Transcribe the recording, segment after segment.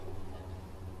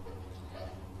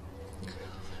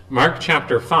Mark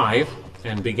chapter 5,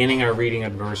 and beginning our reading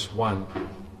at verse 1.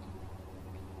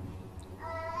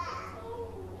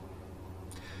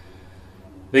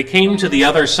 They came to the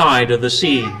other side of the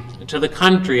sea, to the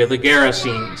country of the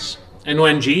Gerasenes. And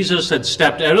when Jesus had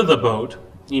stepped out of the boat,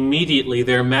 immediately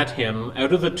there met him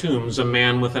out of the tombs a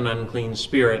man with an unclean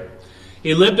spirit.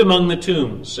 He lived among the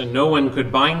tombs, and no one could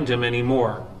bind him any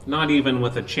more, not even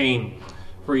with a chain,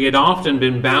 for he had often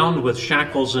been bound with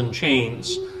shackles and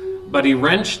chains. But he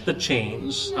wrenched the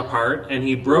chains apart, and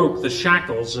he broke the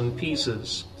shackles in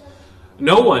pieces.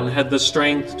 No one had the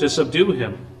strength to subdue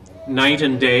him. Night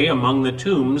and day among the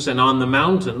tombs and on the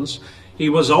mountains, he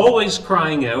was always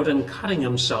crying out and cutting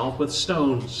himself with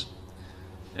stones.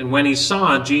 And when he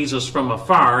saw Jesus from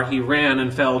afar, he ran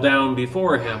and fell down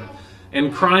before him.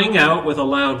 And crying out with a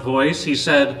loud voice, he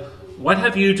said, "What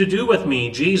have you to do with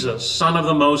me, Jesus, Son of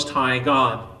the Most High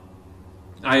God?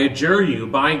 I adjure you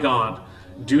by God,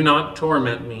 do not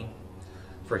torment me."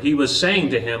 For he was saying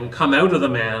to him, "Come out of the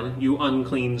man, you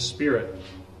unclean spirit."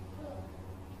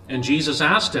 And Jesus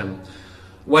asked him,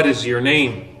 "What is your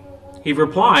name?" He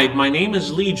replied, "My name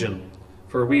is Legion,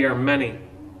 for we are many."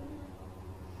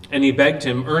 And he begged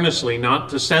him earnestly not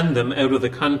to send them out of the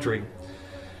country.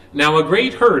 Now a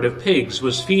great herd of pigs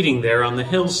was feeding there on the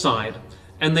hillside,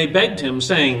 and they begged him,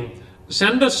 saying,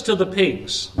 "Send us to the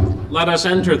pigs, let us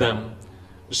enter them."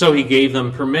 So he gave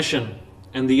them permission,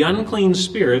 and the unclean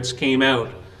spirits came out,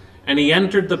 and he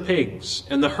entered the pigs,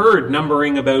 and the herd,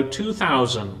 numbering about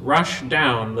 2,000, rushed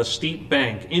down the steep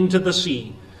bank into the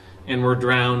sea, and were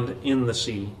drowned in the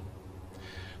sea.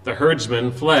 The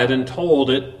herdsmen fled and told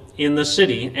it in the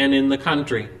city and in the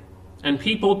country, and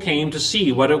people came to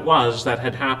see what it was that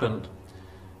had happened.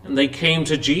 And they came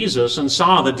to Jesus and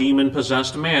saw the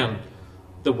demon-possessed man,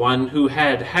 the one who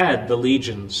had had the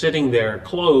legion, sitting there,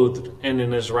 clothed and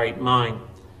in his right mind.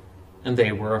 And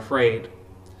they were afraid.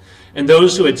 And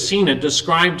those who had seen it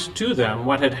described to them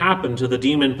what had happened to the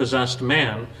demon-possessed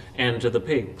man and to the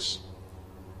pigs.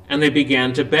 And they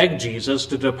began to beg Jesus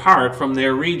to depart from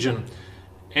their region.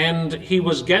 And he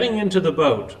was getting into the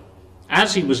boat.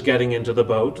 As he was getting into the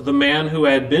boat, the man who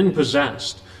had been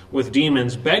possessed with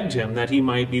demons begged him that he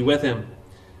might be with him.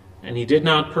 And he did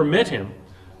not permit him,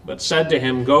 but said to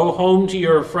him, "Go home to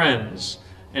your friends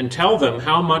and tell them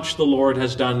how much the Lord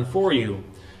has done for you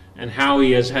and how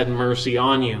he has had mercy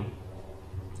on you."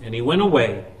 And he went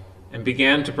away and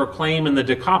began to proclaim in the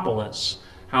Decapolis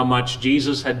how much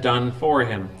Jesus had done for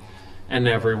him, and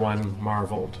everyone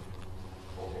marveled.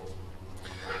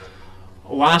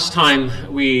 Last time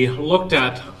we looked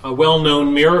at a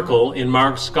well-known miracle in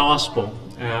Mark's Gospel,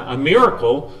 a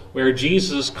miracle where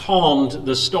Jesus calmed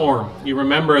the storm. You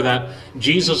remember that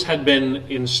Jesus had been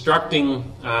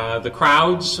instructing the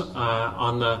crowds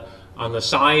on the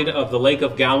side of the Lake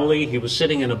of Galilee. He was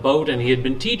sitting in a boat and he had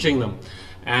been teaching them,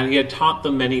 and he had taught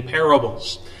them many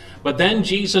parables. But then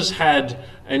Jesus had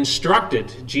initiated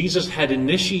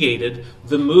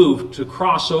the move to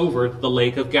cross over the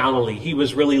Lake of Galilee. He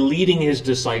was really leading his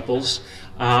disciples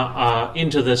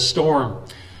into this storm.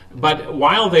 But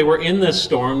while they were in this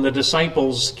storm, the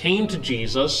disciples came to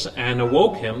Jesus and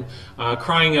awoke him,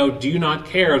 crying out, "Do you not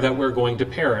care that we're going to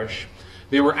perish?"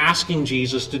 They were asking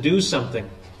Jesus to do something.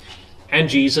 And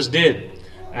Jesus did.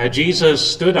 Jesus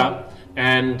stood up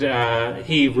and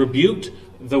he rebuked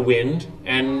the wind,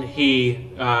 and he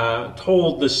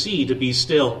told the sea to be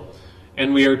still.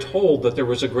 And we are told that there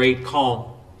was a great calm.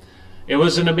 It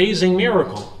was an amazing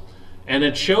miracle, and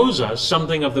it shows us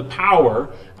something of the power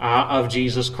of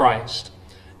Jesus Christ,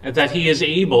 that he is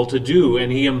able to do,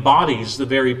 and he embodies the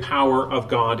very power of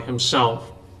God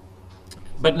himself.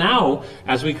 But now,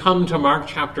 as we come to Mark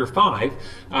chapter 5,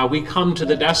 we come to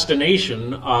the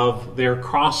destination of their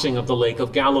crossing of the Lake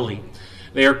of Galilee.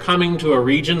 They are coming to a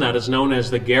region that is known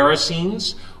as the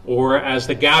Gerasenes or as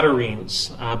the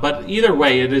Gadarenes. But either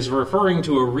way, it is referring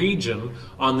to a region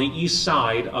on the east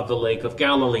side of the Lake of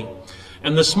Galilee.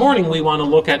 And this morning we want to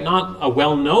look at not a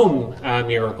well-known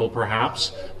miracle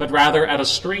perhaps, but rather at a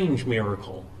strange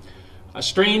miracle. A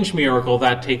strange miracle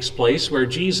that takes place where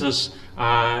Jesus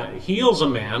heals a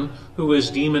man who is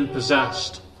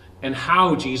demon-possessed, and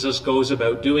how Jesus goes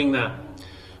about doing that.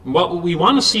 What we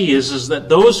want to see is that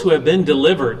those who have been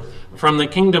delivered from the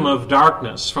kingdom of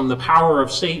darkness, from the power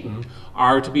of Satan,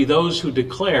 are to be those who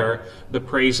declare the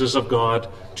praises of God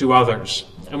to others.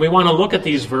 And we want to look at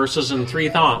these verses in three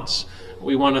thoughts.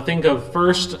 We want to think of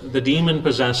first the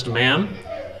demon-possessed man,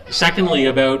 secondly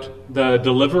about the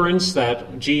deliverance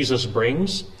that Jesus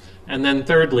brings, and then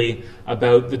thirdly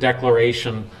about the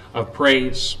declaration of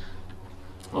praise.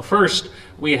 Well, first,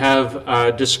 we have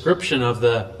a description of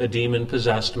the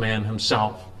demon-possessed man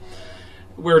himself.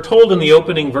 We're told in the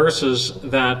opening verses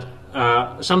that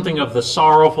something of the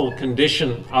sorrowful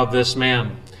condition of this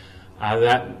man,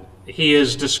 that he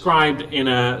is described in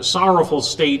a sorrowful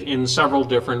state in several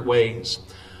different ways.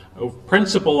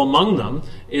 Principal among them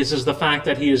is the fact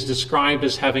that he is described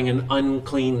as having an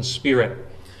unclean spirit.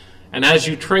 And as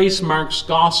you trace Mark's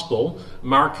gospel,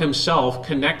 Mark himself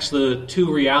connects the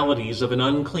two realities of an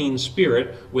unclean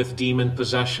spirit with demon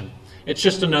possession. It's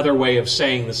just another way of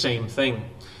saying the same thing.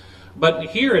 But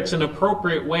here it's an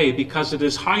appropriate way because it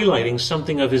is highlighting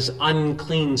something of his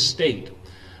unclean state.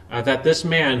 That this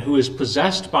man who is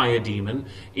possessed by a demon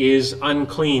is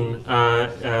unclean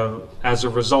as a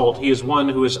result. He is one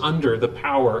who is under the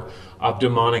power of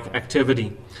demonic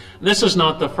activity. This is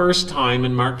not the first time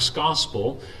in Mark's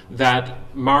gospel that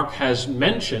Mark has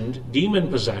mentioned demon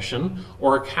possession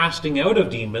or casting out of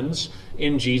demons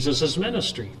in Jesus'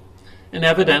 ministry. And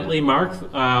evidently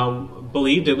Mark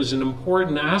believed it was an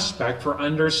important aspect for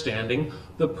understanding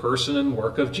the person and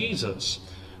work of Jesus.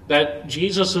 That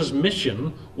Jesus'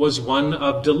 mission was one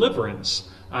of deliverance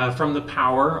from the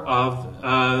power of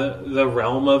the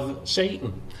realm of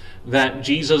Satan. That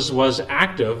Jesus was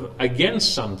active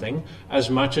against something as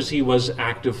much as he was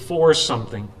active for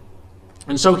something.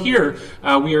 And so here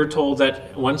we are told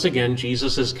that once again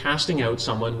Jesus is casting out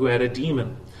someone who had a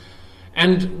demon.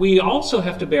 And we also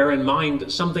have to bear in mind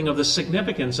something of the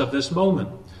significance of this moment.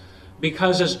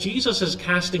 Because as Jesus is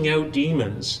casting out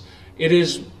demons, it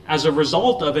is as a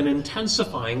result of an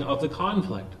intensifying of the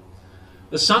conflict.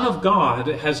 The Son of God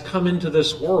has come into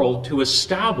this world to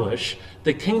establish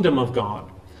the kingdom of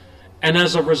God. And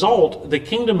as a result, the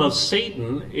kingdom of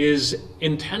Satan is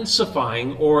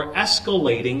intensifying or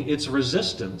escalating its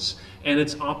resistance and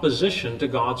its opposition to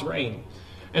God's reign.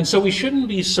 And so we shouldn't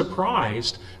be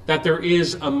surprised that there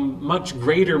is a much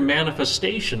greater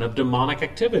manifestation of demonic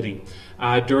activity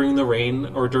during the reign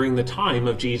or during the time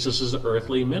of Jesus'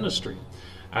 earthly ministry.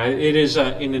 It is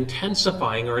an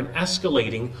intensifying or an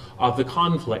escalating of the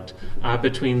conflict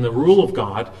between the rule of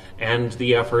God and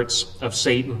the efforts of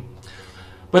Satan.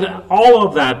 But all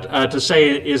of that to say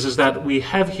is that we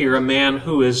have here a man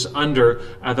who is under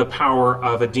the power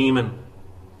of a demon.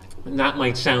 And that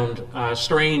might sound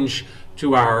strange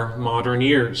to our modern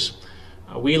ears.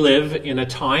 We live in a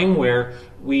time where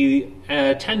we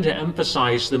tend to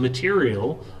emphasize the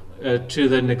material to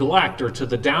the neglect or to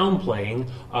the downplaying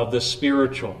of the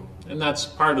spiritual. And that's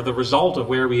part of the result of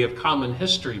where we have come in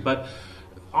history. But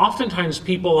oftentimes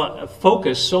people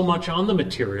focus so much on the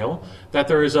material that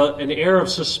there is an air of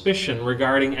suspicion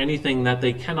regarding anything that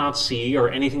they cannot see or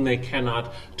anything they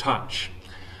cannot touch.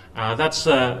 That's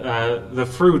the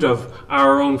fruit of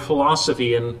our own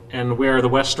philosophy and where the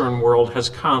Western world has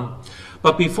come.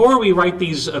 But before we write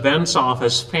these events off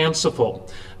as fanciful,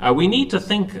 we need to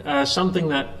think about something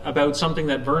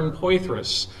that Vern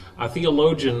Poythress, a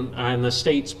theologian in the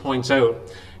States, points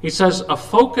out. He says, a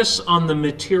focus on the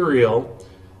material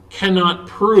cannot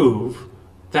prove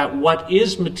that what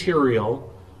is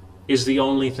material is the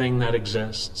only thing that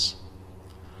exists.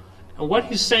 And what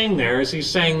he's saying there is he's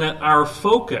saying that our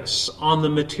focus on the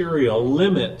material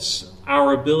limits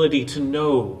our ability to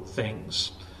know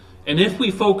things. And if we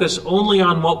focus only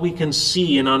on what we can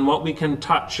see and on what we can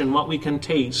touch and what we can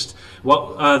taste,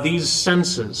 these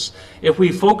senses, if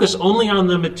we focus only on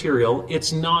the material,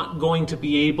 it's not going to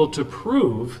be able to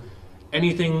prove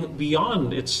anything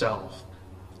beyond itself.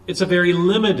 It's a very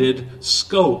limited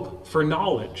scope for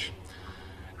knowledge.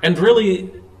 And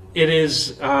really, it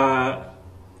is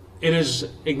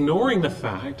ignoring the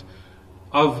fact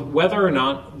of whether or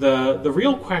not the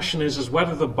real question is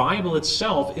whether the Bible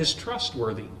itself is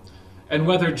trustworthy and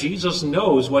whether Jesus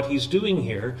knows what he's doing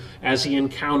here as he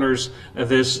encounters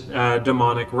this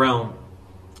demonic realm.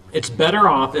 It's better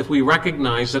off if we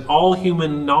recognize that all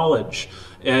human knowledge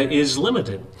is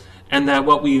limited and that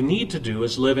what we need to do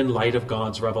is live in light of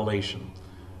God's revelation.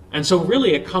 And so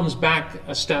really it comes back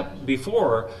a step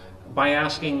before by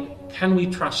asking, can we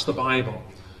trust the Bible?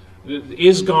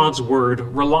 Is God's word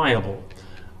reliable?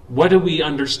 What do we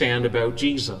understand about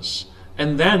Jesus?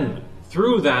 And then,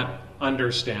 through that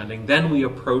understanding, then we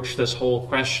approach this whole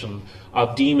question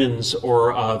of demons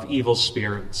or of evil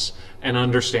spirits and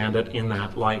understand it in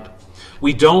that light.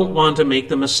 We don't want to make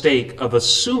the mistake of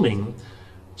assuming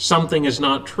something is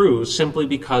not true simply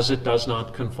because it does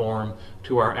not conform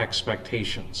to our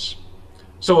expectations.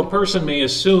 So a person may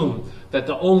assume that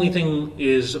the only thing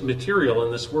is material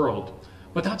in this world,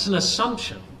 but that's an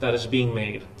assumption that is being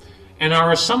made. And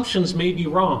our assumptions may be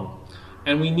wrong.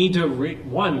 And we need to,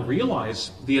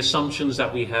 realize the assumptions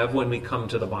that we have when we come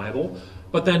to the Bible.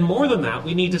 But then more than that,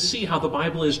 we need to see how the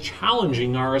Bible is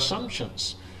challenging our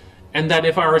assumptions. and that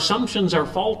if our assumptions are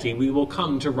faulty, we will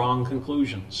come to wrong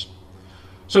conclusions.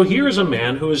 So here is a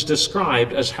man who is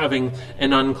described as having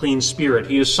an unclean spirit.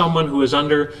 He is someone who is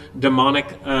under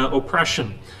demonic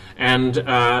oppression, and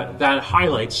that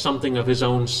highlights something of his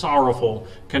own sorrowful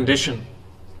condition.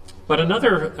 But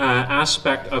another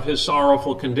aspect of his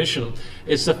sorrowful condition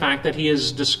is the fact that he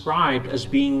is described as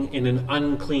being in an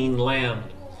unclean land.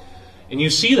 And you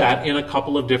see that in a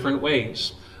couple of different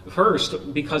ways.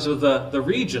 First, because of the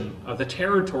region, of the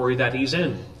territory that he's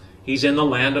in. He's in the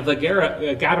land of the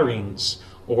Gadarenes,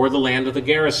 or the land of the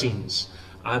Gerasenes.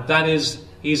 That is,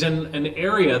 he's in an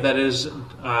area that is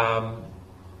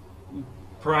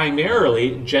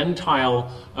primarily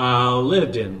Gentile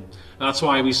lived in. That's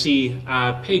why we see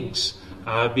pigs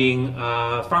being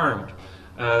farmed.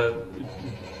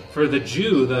 For the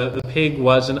Jew, the pig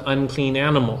was an unclean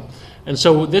animal. And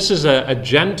so this is a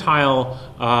Gentile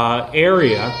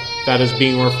area that is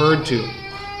being referred to.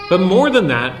 But more than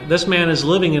that, this man is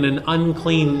living in an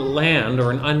unclean land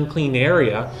or an unclean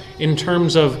area in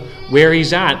terms of where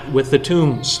he's at with the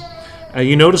tombs.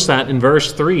 You notice that in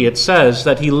verse 3, it says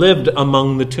that he lived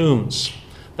among the tombs.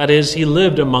 That is, he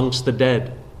lived amongst the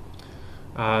dead.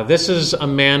 This is a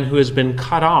man who has been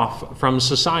cut off from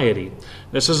society.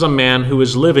 This is a man who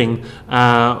is living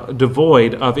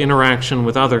devoid of interaction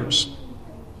with others.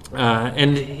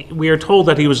 And we are told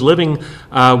that he was living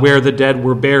where the dead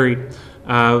were buried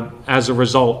as a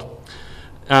result.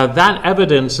 That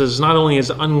evidences not only his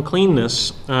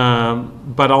uncleanness,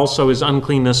 but also his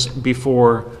uncleanness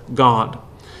before God.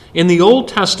 In the Old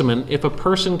Testament, if a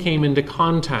person came into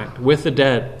contact with the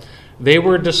dead, they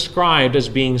were described as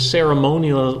being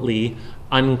ceremonially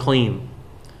unclean.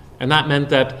 And that meant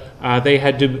that they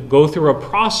had to go through a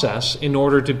process in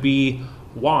order to be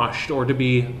washed or to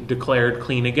be declared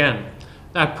clean again.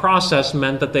 That process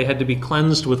meant that they had to be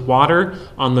cleansed with water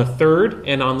on the third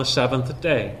and on the seventh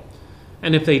day.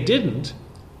 And if they didn't,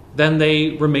 then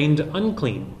they remained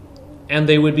unclean, and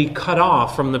they would be cut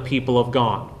off from the people of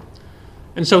God.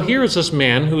 And so here is this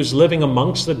man who is living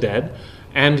amongst the dead,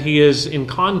 and he is in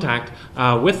contact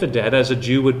with the dead as a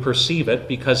Jew would perceive it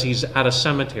because he's at a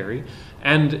cemetery.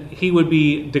 And he would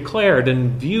be declared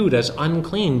and viewed as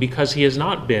unclean because he has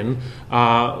not been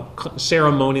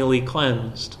ceremonially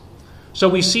cleansed. So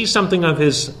we see something of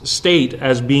his state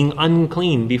as being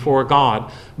unclean before God,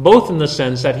 both in the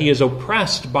sense that he is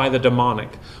oppressed by the demonic,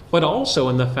 but also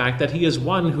in the fact that he is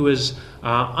one who is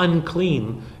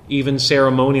unclean, even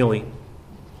ceremonially.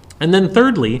 And then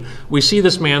thirdly, we see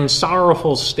this man's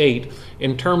sorrowful state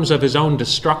in terms of his own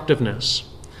destructiveness.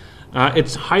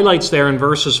 It highlights there in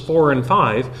verses 4 and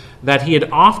 5 that he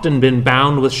had often been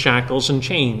bound with shackles and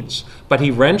chains, but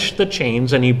he wrenched the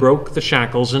chains and he broke the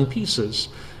shackles in pieces,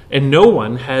 and no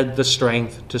one had the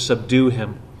strength to subdue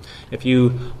him. If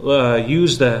you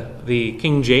use the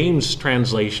King James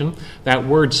translation, that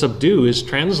word subdue is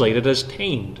translated as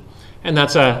tamed. And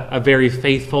that's a very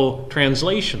faithful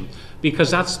translation,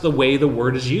 because that's the way the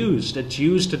word is used. It's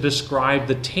used to describe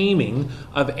the taming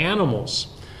of animals.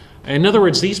 In other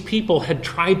words, these people had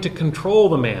tried to control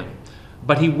the man,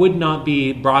 but he would not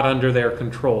be brought under their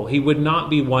control. He would not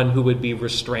be one who would be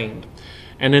restrained.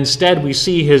 And instead, we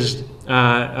see his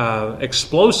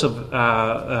explosive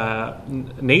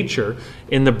nature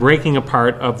in the breaking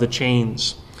apart of the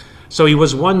chains. So he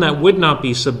was one that would not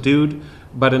be subdued,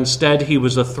 but instead he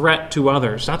was a threat to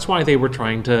others. That's why they were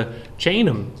trying to chain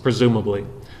him, presumably.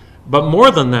 But more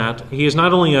than that, he is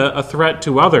not only a threat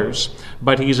to others,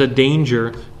 but he's a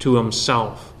danger to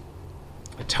himself.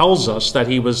 It tells us that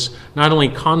he was not only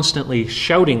constantly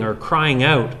shouting or crying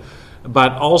out,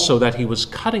 but also that he was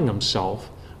cutting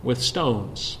himself with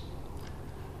stones.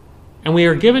 And we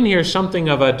are given here something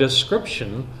of a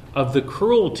description of the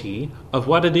cruelty of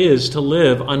what it is to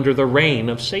live under the reign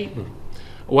of Satan,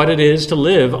 what it is to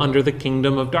live under the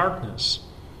kingdom of darkness.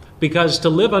 Because to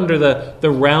live under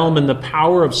the realm and the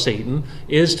power of Satan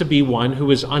is to be one who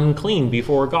is unclean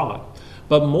before God.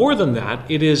 But more than that,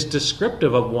 it is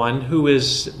descriptive of one who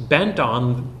is bent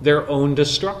on their own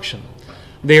destruction.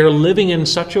 They are living in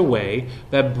such a way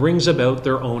that brings about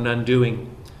their own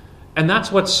undoing. And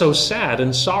that's what's so sad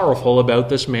and sorrowful about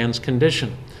this man's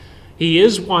condition. He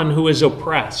is one who is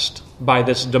oppressed by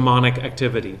this demonic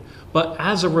activity. But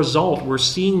as a result, we're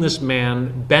seeing this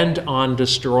man bent on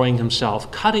destroying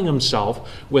himself, cutting himself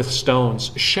with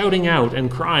stones, shouting out and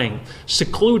crying,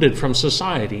 secluded from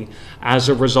society as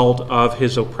a result of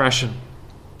his oppression.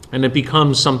 And it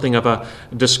becomes something of a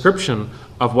description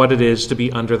of what it is to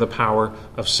be under the power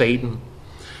of Satan.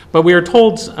 But we are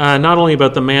told not only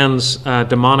about the man's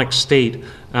demonic state,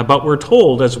 but we're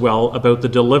told as well about the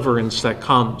deliverance that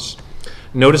comes.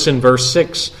 Notice in verse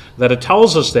 6 that it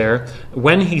tells us there,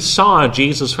 when he saw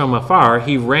Jesus from afar,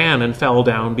 he ran and fell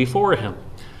down before him.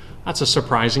 That's a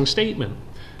surprising statement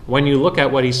when you look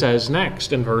at what he says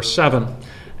next in verse 7.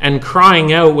 And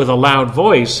crying out with a loud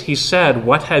voice, he said,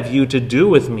 "What have you to do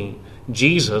with me,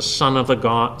 Jesus, Son of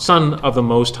the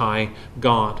Most High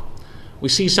God?" We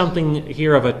see something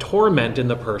here of a torment in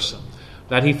the person,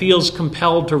 that he feels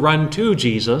compelled to run to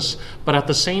Jesus, but at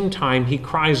the same time he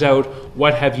cries out,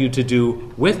 "What have you to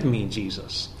do with me,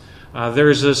 Jesus?"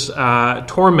 There's this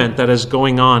torment that is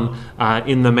going on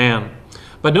in the man.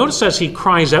 But notice as he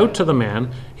cries out to the man,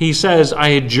 he says, "I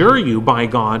adjure you by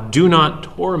God, do not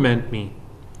torment me."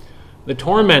 The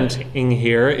tormenting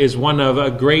here is one of a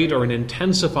great or an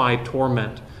intensified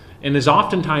torment, and is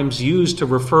oftentimes used to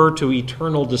refer to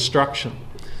eternal destruction.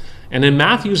 And in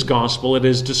Matthew's gospel, it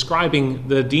is describing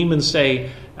the demons say,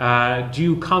 "Do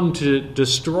you come to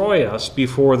destroy us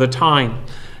before the time?"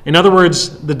 In other words,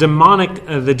 the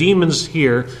demons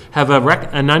here have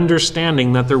an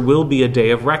understanding that there will be a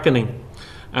day of reckoning,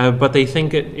 but they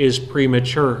think it is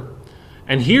premature.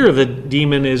 And here the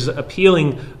demon is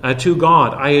appealing to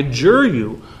God. "I adjure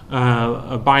you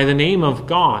by the name of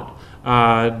God,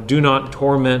 do not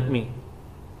torment me."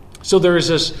 So there is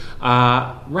this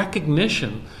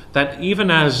recognition that even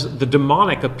as the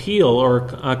demonic appeal or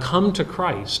come to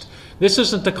Christ, this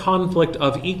isn't a conflict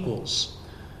of equals.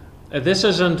 This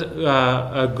isn't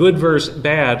a good versus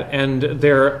bad, and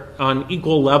they're on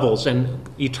equal levels and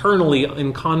eternally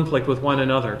in conflict with one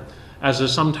another, as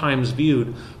is sometimes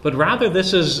viewed. But rather,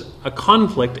 this is a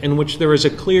conflict in which there is a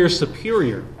clear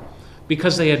superior,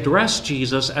 because they address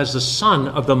Jesus as the Son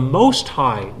of the Most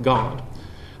High God.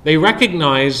 They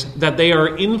recognize that they are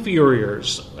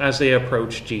inferiors as they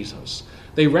approach Jesus.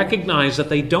 They recognize that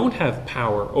they don't have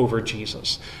power over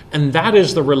Jesus. And that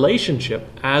is the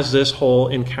relationship as this whole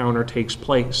encounter takes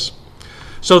place.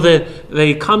 So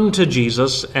they come to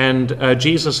Jesus, and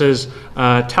Jesus is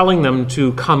telling them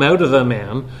to come out of the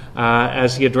man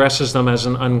as he addresses them as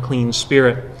an unclean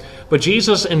spirit. But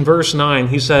Jesus, in verse 9,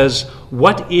 he says,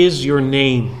 "What is your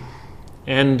name?"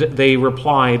 And he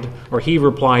replied,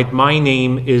 "My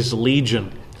name is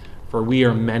Legion, for we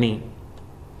are many."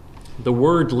 The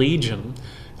word legion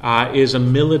is a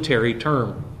military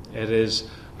term. It is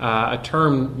a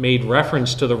term made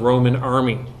reference to the Roman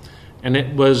army. And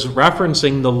it was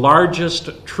referencing the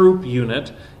largest troop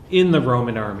unit in the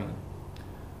Roman army.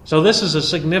 So this is a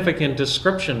significant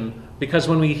description, because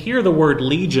when we hear the word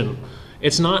legion,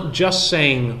 it's not just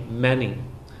saying many,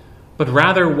 but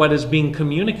rather what is being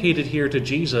communicated here to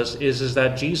Jesus is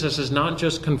that Jesus is not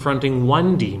just confronting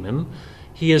one demon,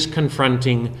 he is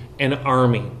confronting an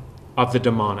army of the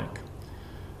demonic.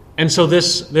 And so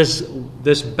this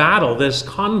battle, this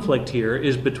conflict here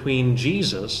is between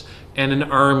Jesus and an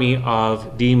army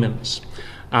of demons.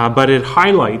 But it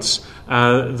highlights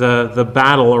the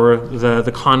battle or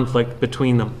the conflict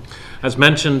between them. As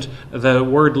mentioned, the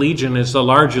word legion is the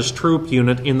largest troop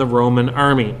unit in the Roman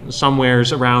army,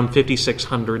 somewheres around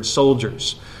 5,600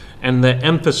 soldiers. And the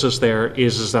emphasis there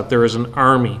is that there is an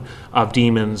army of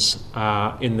demons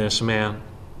in this man.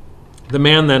 The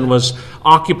man then was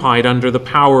occupied under the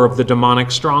power of the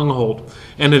demonic stronghold,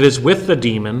 and it is with the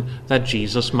demon that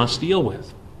Jesus must deal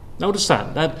with. Notice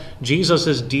that Jesus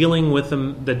is dealing with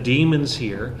the demons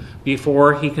here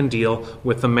before he can deal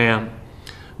with the man.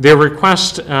 Their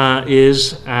request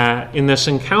is, in this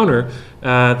encounter,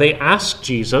 they ask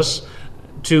Jesus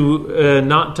to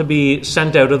not to be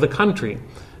sent out of the country,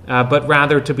 but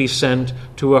rather to be sent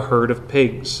to a herd of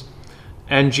pigs.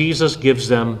 And Jesus gives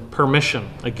them permission,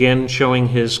 again showing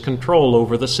his control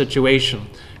over the situation,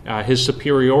 his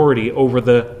superiority over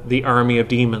the army of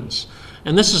demons.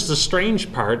 And this is the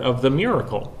strange part of the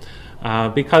miracle,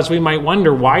 because we might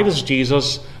wonder, why does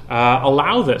Jesus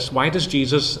allow this? Why does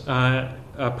Jesus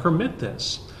permit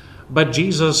this? But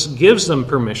Jesus gives them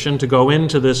permission to go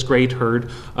into this great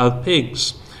herd of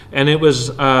pigs. And it was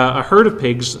a herd of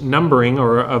pigs numbering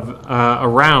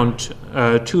around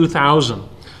 2,000.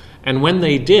 And when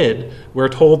they did, we're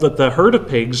told that the herd of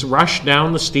pigs rushed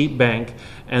down the steep bank,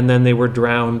 and then they were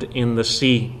drowned in the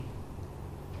sea.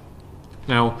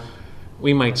 Now,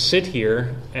 we might sit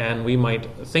here and we might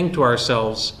think to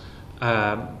ourselves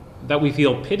that we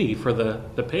feel pity for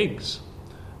the pigs.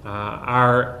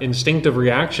 Our instinctive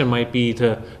reaction might be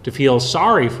to feel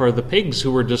sorry for the pigs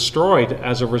who were destroyed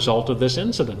as a result of this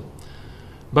incident.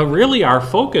 But really our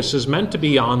focus is meant to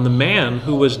be on the man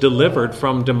who was delivered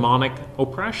from demonic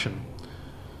oppression.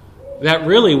 That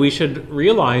really we should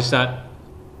realize that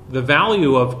the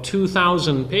value of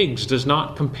 2,000 pigs does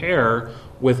not compare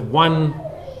with one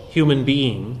human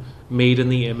being made in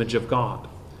the image of God.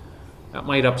 That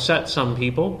might upset some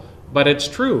people, but it's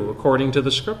true according to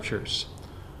the Scriptures.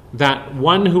 That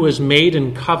one who is made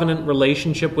in covenant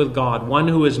relationship with God, one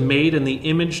who is made in the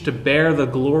image to bear the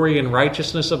glory and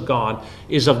righteousness of God,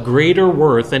 is of greater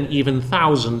worth than even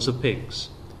thousands of pigs.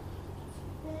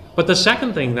 But the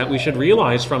second thing that we should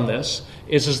realize from this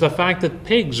is the fact that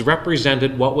pigs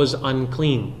represented what was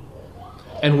unclean.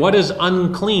 And what is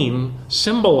unclean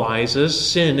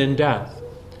symbolizes sin and death.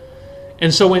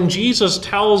 And so when Jesus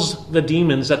tells the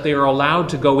demons that they are allowed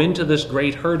to go into this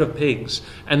great herd of pigs,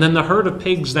 and then the herd of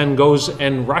pigs then goes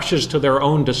and rushes to their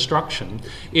own destruction,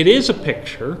 it is a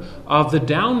picture of the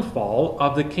downfall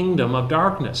of the kingdom of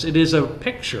darkness. It is a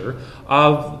picture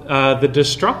of the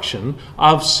destruction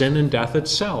of sin and death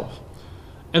itself.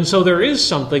 And so there is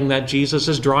something that Jesus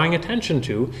is drawing attention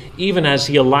to, even as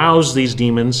he allows these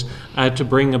demons to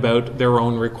bring about their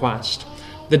own request.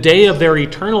 The day of their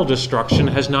eternal destruction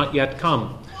has not yet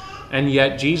come, and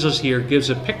yet Jesus here gives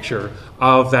a picture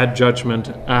of that judgment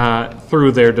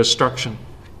through their destruction.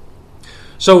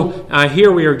 So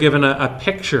here we are given a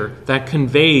picture that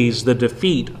conveys the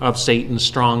defeat of Satan's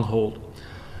stronghold.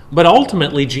 But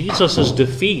ultimately, Jesus'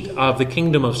 defeat of the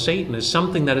kingdom of Satan is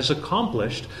something that is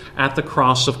accomplished at the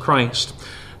cross of Christ.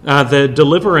 The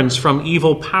deliverance from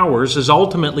evil powers is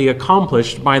ultimately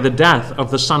accomplished by the death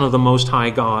of the Son of the Most High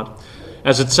God.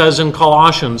 As it says in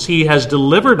Colossians, he has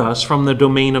delivered us from the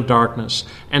domain of darkness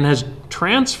and has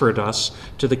transferred us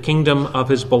to the kingdom of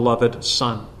his beloved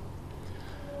Son.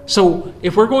 So,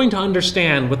 if we're going to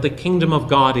understand what the kingdom of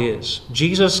God is,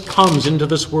 Jesus comes into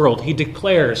this world. He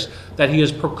declares that he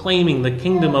is proclaiming the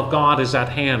kingdom of God is at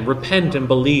hand. Repent and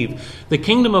believe. The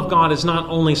kingdom of God is not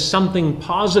only something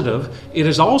positive, it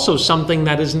is also something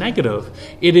that is negative.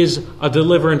 It is a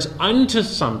deliverance unto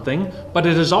something, but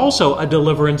it is also a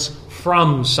deliverance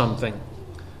from something.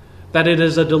 That it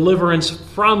is a deliverance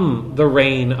from the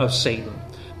reign of Satan.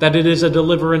 That it is a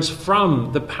deliverance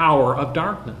from the power of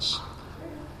darkness.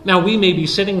 Now, we may be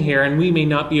sitting here and we may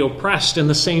not be oppressed in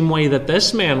the same way that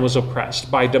this man was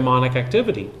oppressed by demonic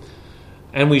activity.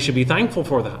 And we should be thankful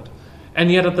for that.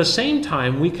 And yet at the same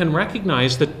time, we can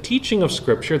recognize the teaching of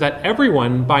Scripture that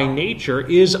everyone by nature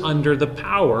is under the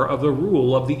power of the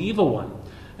rule of the evil one,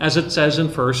 as it says in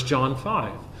 1 John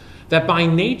 5. That by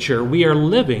nature we are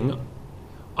living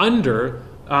under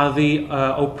the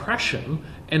oppression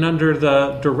and under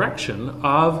the direction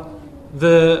of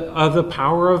the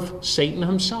power of Satan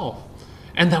himself,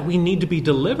 and that we need to be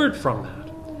delivered from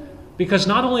that, because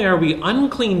not only are we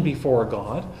unclean before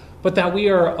God, but that we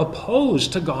are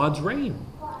opposed to God's reign.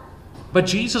 But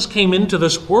Jesus came into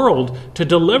this world to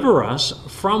deliver us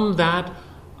from that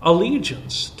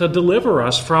allegiance, to deliver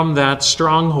us from that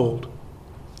stronghold,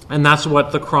 and that's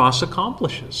what the cross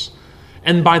accomplishes.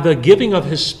 And by the giving of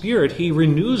his Spirit, he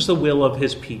renews the will of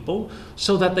his people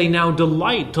so that they now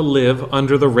delight to live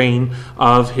under the reign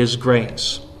of his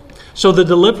grace. So the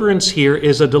deliverance here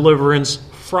is a deliverance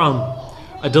from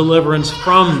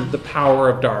the power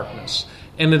of darkness.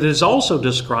 And it is also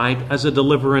described as a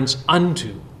deliverance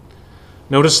unto.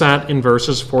 Notice that in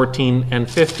verses 14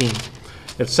 and 15.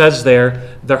 It says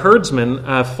there, the herdsmen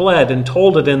fled and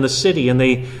told it in the city, and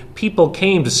the people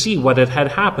came to see what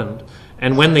had happened.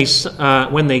 And when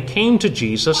they came to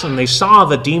Jesus and they saw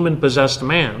the demon-possessed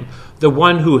man, the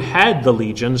one who had the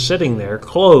legion sitting there,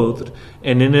 clothed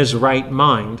and in his right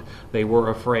mind, they were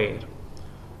afraid.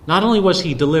 Not only was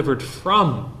he delivered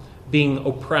from being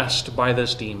oppressed by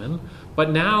this demon, but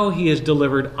now he is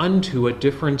delivered unto a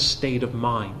different state of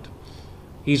mind.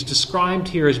 He's described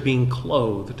here as being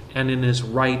clothed and in his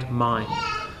right mind.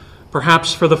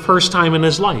 Perhaps for the first time in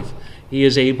his life, he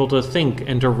is able to think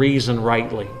and to reason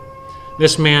rightly.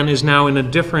 This man is now in a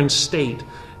different state.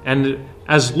 And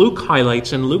as Luke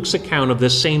highlights in Luke's account of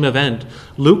this same event,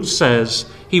 Luke says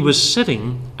he was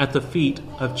sitting at the feet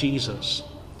of Jesus.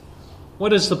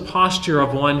 What is the posture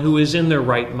of one who is in their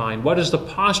right mind? What is the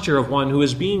posture of one who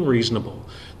is being reasonable?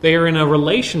 They are in a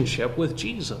relationship with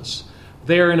Jesus.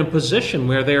 They are in a position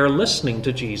where they are listening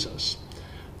to Jesus.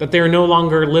 That they are no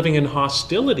longer living in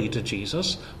hostility to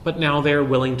Jesus, but now they are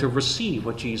willing to receive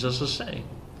what Jesus is saying.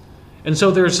 And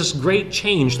so there's this great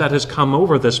change that has come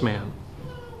over this man.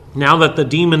 Now that the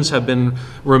demons have been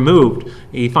removed,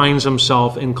 he finds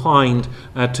himself inclined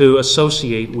to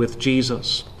associate with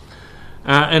Jesus.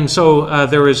 And so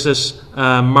there is this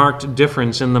marked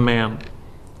difference in the man.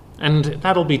 And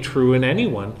that'll be true in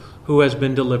anyone who has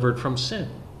been delivered from sin.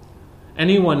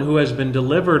 Anyone who has been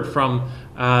delivered from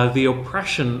the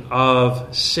oppression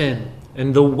of sin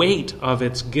and the weight of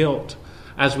its guilt.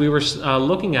 As we were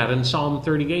looking at in Psalm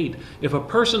 38, if a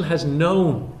person has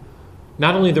known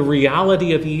not only the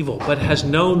reality of evil, but has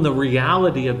known the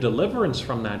reality of deliverance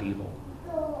from that evil,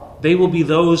 they will be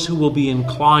those who will be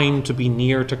inclined to be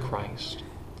near to Christ.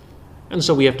 And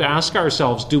so we have to ask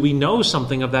ourselves, do we know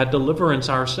something of that deliverance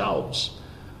ourselves?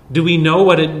 Do we know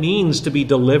what it means to be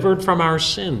delivered from our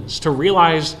sins, to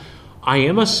realize I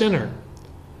am a sinner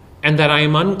and that I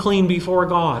am unclean before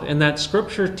God, and that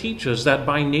Scripture teaches that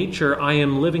by nature I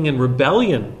am living in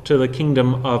rebellion to the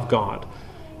kingdom of God,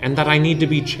 and that I need to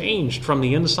be changed from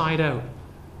the inside out?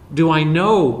 Do I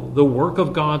know the work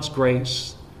of God's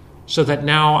grace so that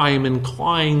now I am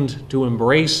inclined to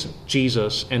embrace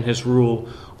Jesus and his rule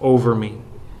over me?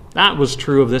 That was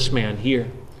true of this man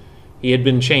here. He had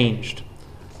been changed,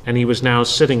 and he was now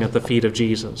sitting at the feet of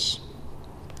Jesus.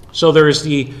 So there is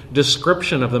the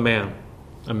description of the man,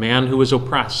 a man who was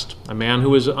oppressed, a man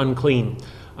who was unclean,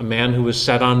 a man who was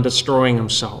set on destroying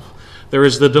himself. There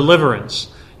is the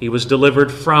deliverance. He was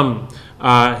delivered from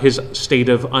his state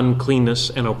of uncleanness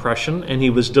and oppression, and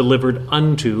he was delivered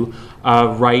unto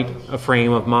a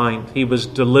frame of mind. He was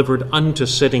delivered unto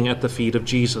sitting at the feet of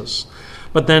Jesus.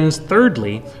 But then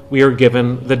thirdly, we are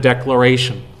given the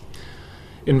declaration.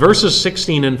 In verses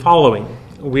 16 and following,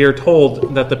 we are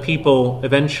told that the people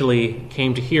eventually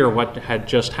came to hear what had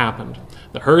just happened.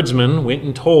 The herdsmen went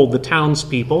and told the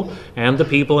townspeople and the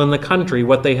people in the country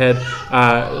what they had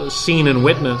seen and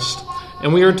witnessed.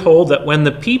 And we are told that when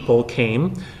the people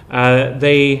came,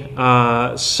 they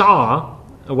saw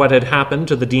what had happened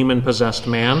to the demon-possessed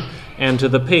man and to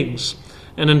the pigs.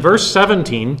 And in verse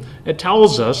 17, it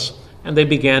tells us, and they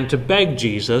began to beg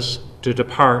Jesus to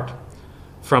depart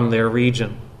from their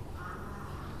region.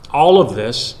 All of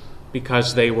this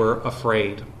because they were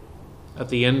afraid. At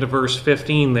the end of verse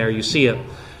 15 there, you see it.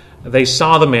 They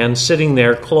saw the man sitting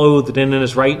there clothed and in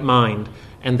his right mind,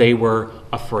 and they were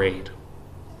afraid.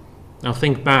 Now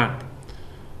think back.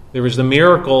 There was the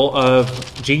miracle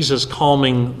of Jesus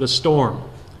calming the storm.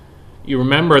 You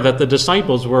remember that the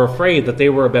disciples were afraid that they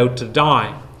were about to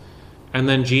die. And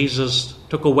then Jesus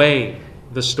took away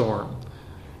the storm.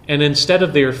 And instead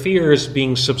of their fears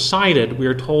being subsided, we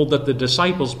are told that the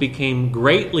disciples became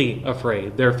greatly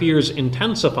afraid. Their fears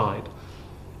intensified.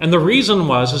 And the reason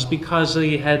is because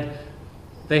they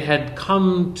had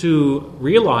come to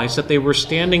realize that they were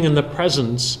standing in the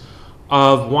presence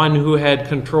of one who had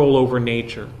control over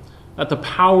nature, that the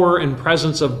power and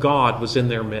presence of God was in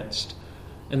their midst,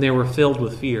 and they were filled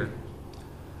with fear.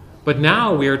 But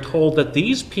now we are told that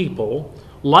these people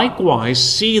likewise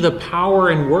see the power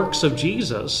and works of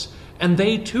Jesus, and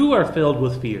they too are filled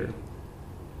with fear.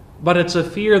 But it's a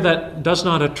fear that does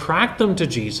not attract them to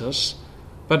Jesus,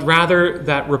 but rather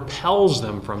that repels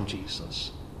them from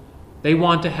Jesus. They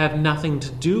want to have nothing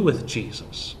to do with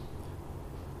Jesus.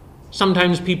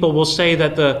 Sometimes people will say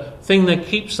that the thing that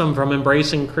keeps them from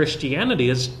embracing Christianity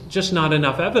is just not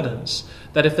enough evidence.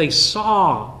 That if they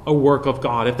saw a work of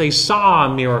God, if they saw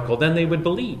a miracle, then they would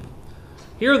believe.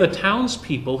 Here are the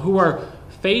townspeople who are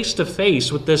face to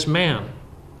face with this man,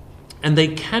 and they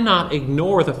cannot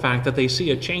ignore the fact that they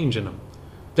see a change in him.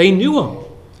 They knew him.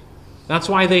 That's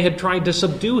why they had tried to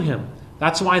subdue him.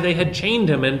 That's why they had chained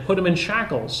him and put him in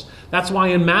shackles. That's why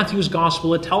in Matthew's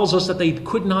gospel it tells us that they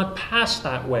could not pass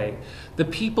that way. The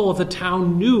people of the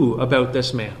town knew about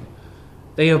this man.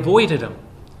 They avoided him.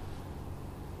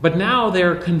 But now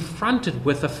they're confronted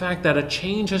with the fact that a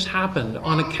change has happened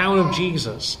on account of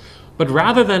Jesus. But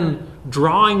rather than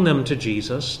drawing them to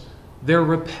Jesus, they're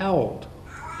repelled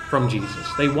from Jesus.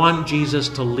 They want Jesus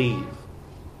to leave,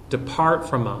 depart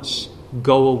from us,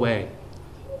 go away.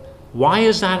 Why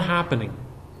is that happening?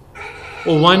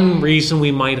 Well, one reason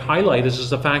we might highlight is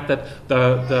the fact that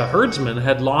the herdsmen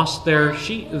had lost their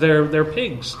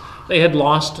pigs. They had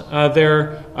lost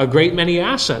a great many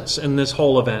assets in this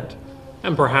whole event.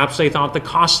 And perhaps they thought the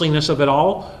costliness of it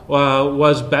all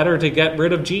was better to get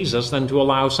rid of Jesus than to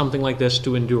allow something like this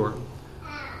to endure.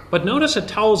 But notice it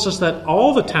tells us that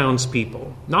all the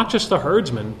townspeople, not just the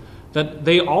herdsmen, that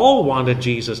they all wanted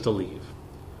Jesus to leave.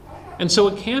 And so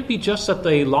it can't be just that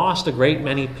they lost a great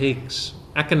many pigs,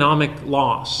 economic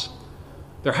loss.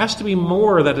 There has to be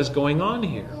more that is going on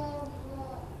here.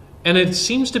 And it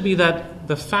seems to be that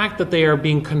the fact that they are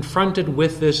being confronted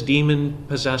with this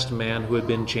demon-possessed man who had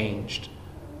been changed,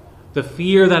 the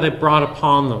fear that it brought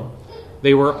upon them,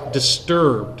 they were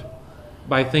disturbed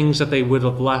by things that they would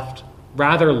have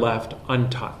rather left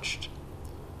untouched.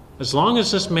 As long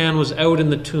as this man was out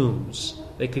in the tombs,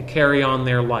 they could carry on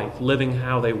their life, living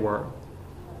how they were.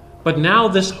 But now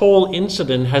this whole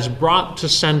incident has brought to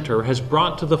center, has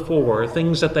brought to the fore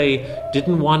things that they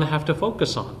didn't want to have to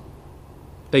focus on.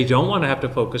 They don't want to have to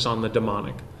focus on the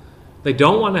demonic. They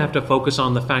don't want to have to focus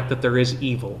on the fact that there is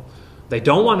evil. They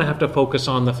don't want to have to focus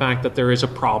on the fact that there is a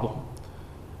problem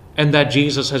and that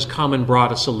Jesus has come and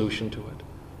brought a solution to it.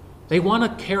 They want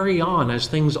to carry on as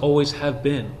things always have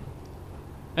been.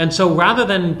 And so rather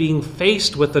than being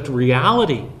faced with the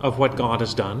reality of what God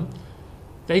has done,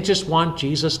 they just want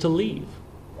Jesus to leave.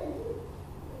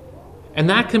 And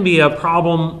that can be a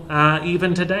problem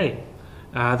even today.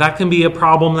 That can be a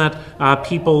problem that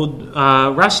people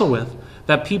wrestle with,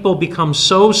 that people become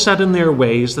so set in their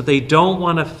ways that they don't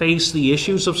want to face the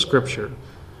issues of Scripture.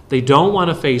 They don't want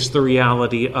to face the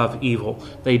reality of evil.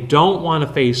 They don't want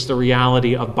to face the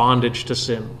reality of bondage to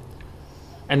sin.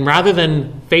 And rather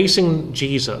than facing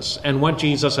Jesus and what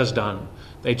Jesus has done,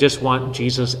 they just want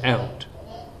Jesus out.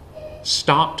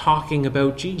 Stop talking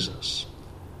about Jesus.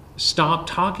 Stop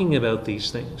talking about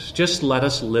these things. Just let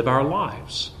us live our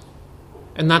lives.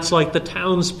 And that's like the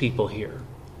townspeople here,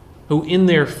 who in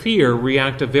their fear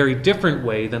react a very different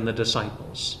way than the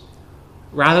disciples.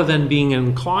 Rather than being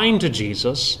inclined to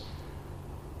Jesus,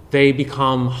 they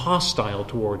become hostile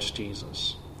towards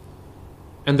Jesus.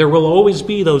 And there will always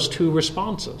be those two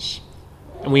responses.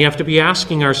 And we have to be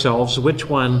asking ourselves which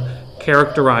one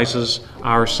characterizes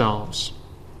ourselves.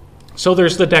 So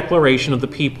there's the declaration of the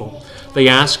people. They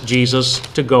ask Jesus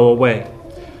to go away.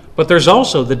 But there's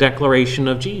also the declaration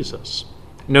of Jesus.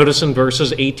 Notice in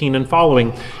verses 18 and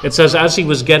following, it says, as he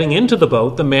was getting into the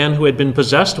boat, the man who had been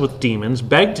possessed with demons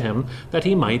begged him that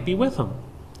he might be with him.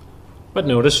 But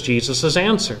notice Jesus'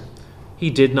 answer. He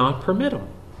did not permit him.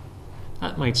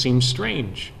 That might seem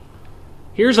strange.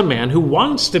 Here's a man who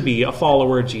wants to be a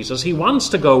follower of Jesus. He wants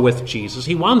to go with Jesus.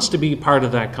 He wants to be part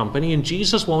of that company, and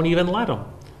Jesus won't even let him.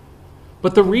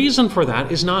 But the reason for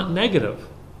that is not negative,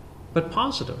 but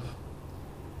positive.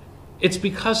 It's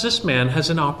because this man has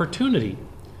an opportunity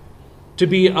to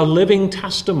be a living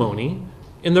testimony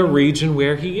in the region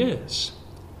where he is.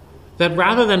 That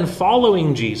rather than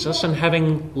following Jesus and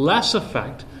having less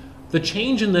effect, the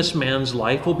change in this man's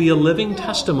life will be a living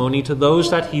testimony to those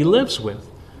that he lives with.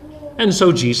 And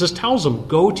so Jesus tells him,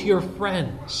 go to your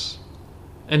friends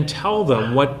and tell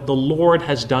them what the Lord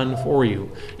has done for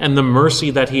you and the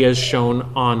mercy that he has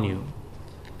shown on you.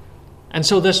 And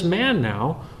so this man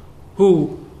now,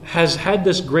 who has had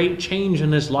this great change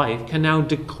in his life, can now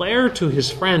declare to his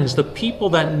friends, the people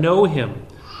that know him,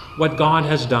 what God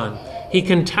has done. He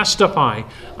can testify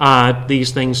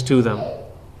these things to them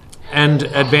and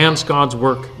advance God's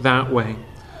work that way.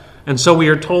 And so we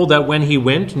are told that when he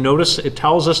went, notice it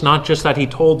tells us not just that he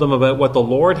told them about what the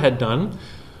Lord had done,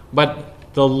 but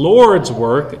the Lord's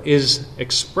work is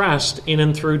expressed in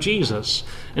and through Jesus.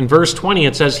 In verse 20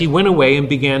 it says, he went away and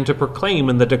began to proclaim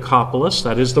in the Decapolis,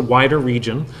 that is the wider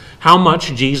region, how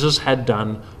much Jesus had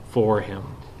done for him.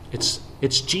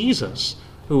 It's Jesus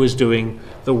who is doing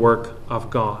the work of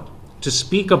God. To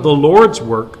speak of the Lord's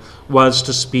work was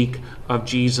to speak of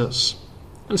Jesus.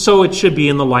 And so it should be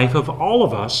in the life of all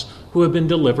of us who have been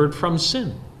delivered from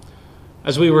sin.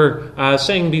 As we were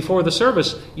saying before the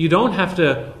service, you don't have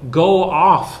to go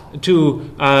off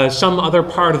to some other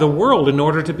part of the world in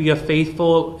order to be a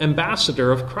faithful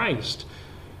ambassador of Christ.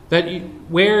 That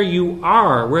where you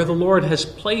are, where the Lord has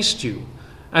placed you,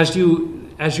 as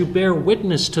you bear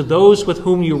witness to those with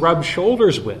whom you rub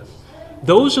shoulders with,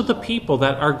 those are the people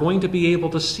that are going to be able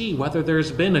to see whether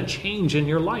there's been a change in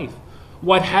your life.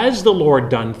 What has the Lord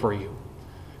done for you?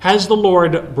 Has the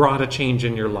Lord brought a change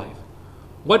in your life?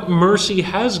 What mercy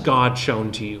has God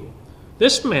shown to you?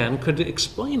 This man could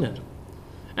explain it.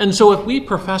 And so if we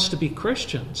profess to be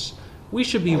Christians, we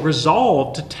should be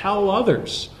resolved to tell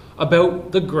others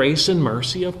about the grace and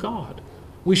mercy of God.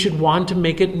 We should want to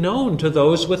make it known to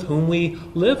those with whom we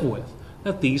live with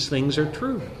that these things are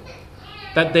true,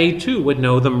 that they too would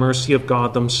know the mercy of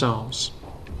God themselves.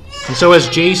 And so as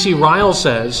J.C. Ryle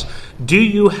says, do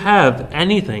you have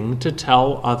anything to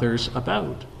tell others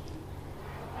about?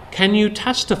 Can you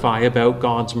testify about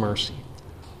God's mercy?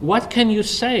 What can you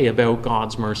say about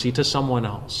God's mercy to someone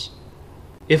else?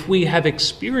 If we have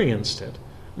experienced it,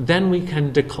 then we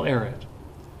can declare it.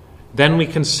 Then we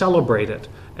can celebrate it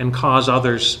and cause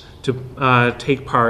others to take part